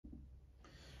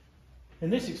In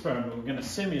this experiment, we're going to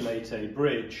simulate a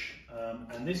bridge,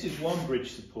 and this is one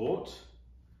bridge support,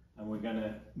 and we're going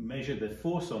to measure the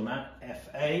force on that,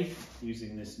 Fa,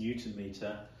 using this Newton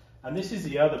meter, and this is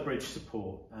the other bridge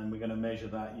support, and we're going to measure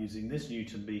that using this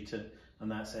Newton meter,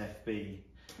 and that's Fb.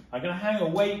 I'm going to hang a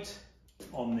weight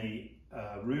on the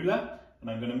ruler, and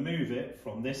I'm going to move it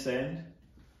from this end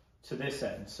to this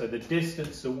end. So the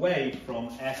distance away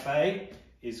from Fa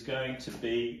is going to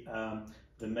be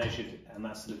the measured, and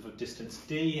that's the distance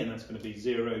d, and that's going to be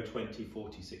 0, 20,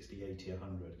 40, 60, 80,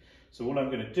 100. So all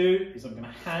I'm going to do is I'm going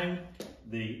to hang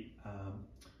the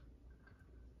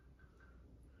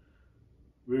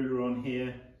ruler on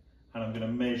here, and I'm going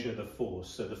to measure the force.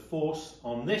 So the force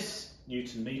on this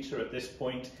Newton meter at this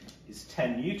point is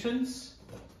 10 newtons,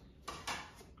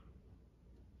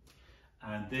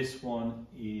 and this one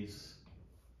is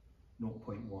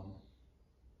 0.1.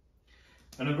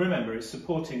 And remember, it's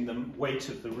supporting the weight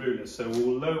of the ruler, so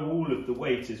although all of the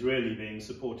weight is really being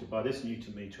supported by this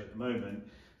Newton meter at the moment,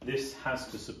 this has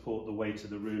to support the weight of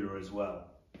the ruler as well.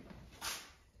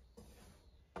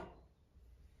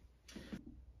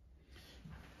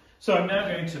 So I'm now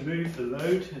going to move the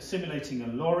load, simulating a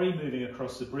lorry moving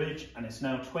across the bridge, and it's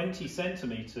now 20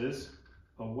 centimetres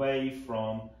away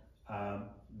from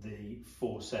the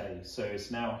force A, so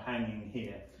it's now hanging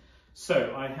here.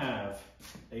 So I have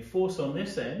a force on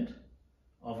this end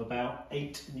of about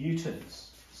 8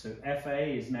 newtons. So Fa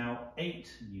is now 8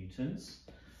 newtons,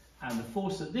 and the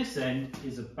force at this end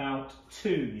is about 2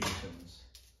 newtons.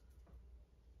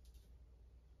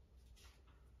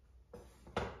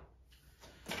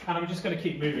 And I'm just going to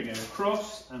keep moving it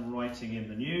across and writing in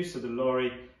the new. So the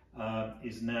lorry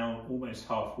is now almost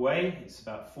halfway. It's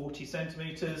about 40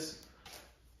 centimetres,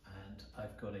 and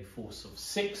I've got a force of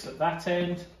 6 at that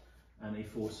end, and a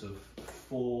force of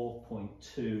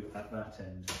 4.2 at that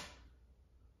end.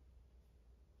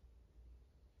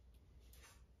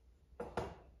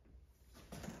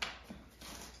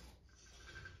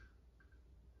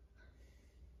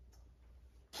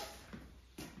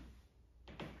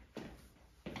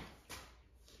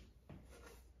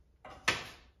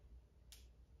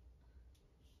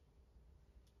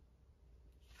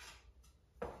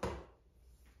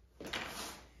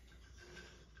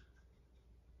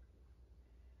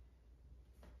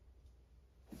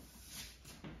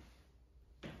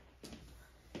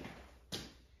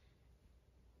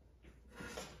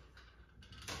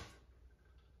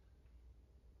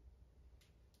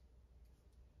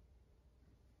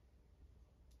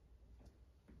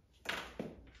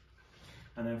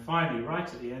 And then finally, right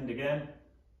at the end again,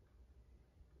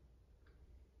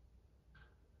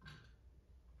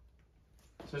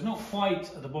 so it's not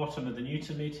quite at the bottom of the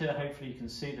Newton meter. Hopefully you can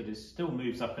see that it still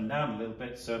moves up and down a little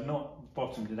bit, so I've not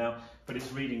bottomed it out, but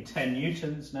it's reading 10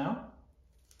 newtons now,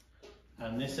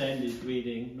 and this end is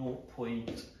reading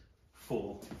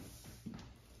 0.4.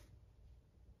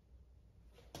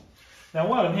 Now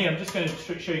while I'm here, I'm just going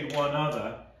to show you one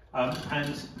other.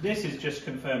 And this is just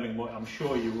confirming what I'm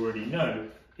sure you already know,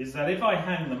 is that if I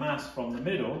hang the mass from the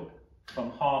middle, from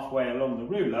halfway along the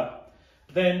ruler,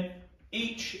 then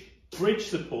each bridge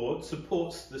support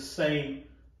supports the same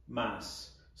mass.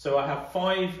 So I have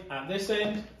 5 at this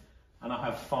end, and I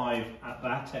have 5 at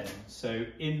that end. So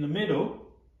in the middle,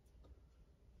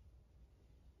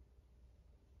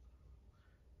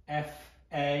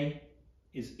 Fa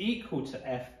is equal to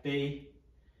Fb,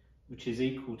 which is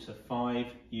equal to 5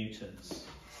 newtons.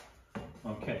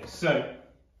 Okay, so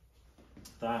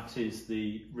that is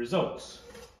the results.